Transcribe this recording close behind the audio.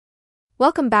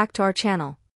Welcome back to our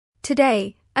channel.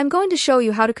 Today, I'm going to show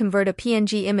you how to convert a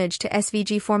PNG image to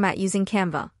SVG format using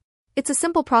Canva. It's a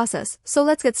simple process, so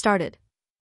let's get started.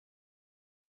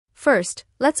 First,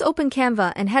 let's open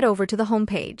Canva and head over to the home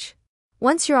page.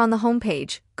 Once you're on the home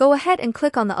page, go ahead and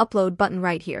click on the Upload button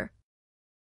right here.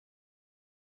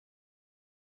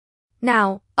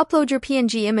 Now, upload your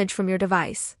PNG image from your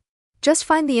device. Just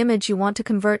find the image you want to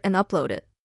convert and upload it.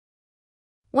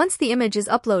 Once the image is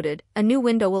uploaded, a new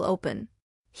window will open.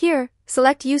 Here,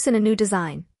 select Use in a new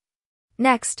design.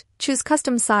 Next, choose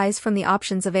Custom Size from the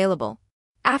options available.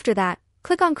 After that,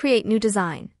 click on Create New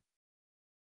Design.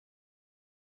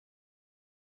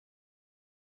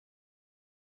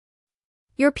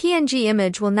 Your PNG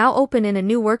image will now open in a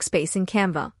new workspace in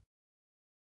Canva.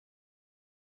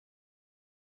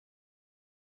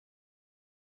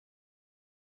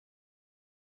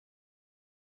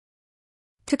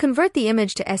 To convert the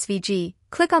image to SVG,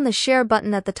 click on the Share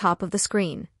button at the top of the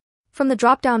screen. From the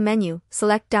drop-down menu,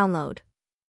 select Download.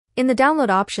 In the Download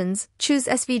options, choose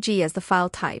SVG as the file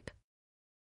type.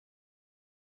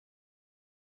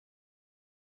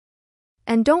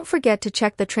 And don't forget to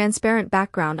check the Transparent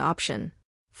Background option.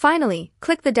 Finally,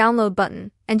 click the Download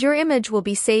button, and your image will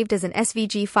be saved as an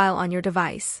SVG file on your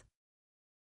device.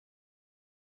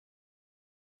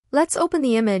 Let's open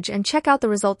the image and check out the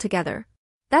result together.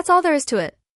 That's all there is to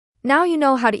it. Now you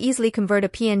know how to easily convert a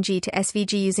PNG to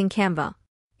SVG using Canva.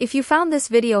 If you found this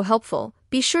video helpful,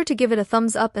 be sure to give it a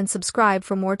thumbs up and subscribe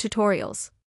for more tutorials.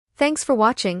 Thanks for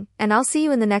watching, and I'll see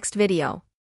you in the next video.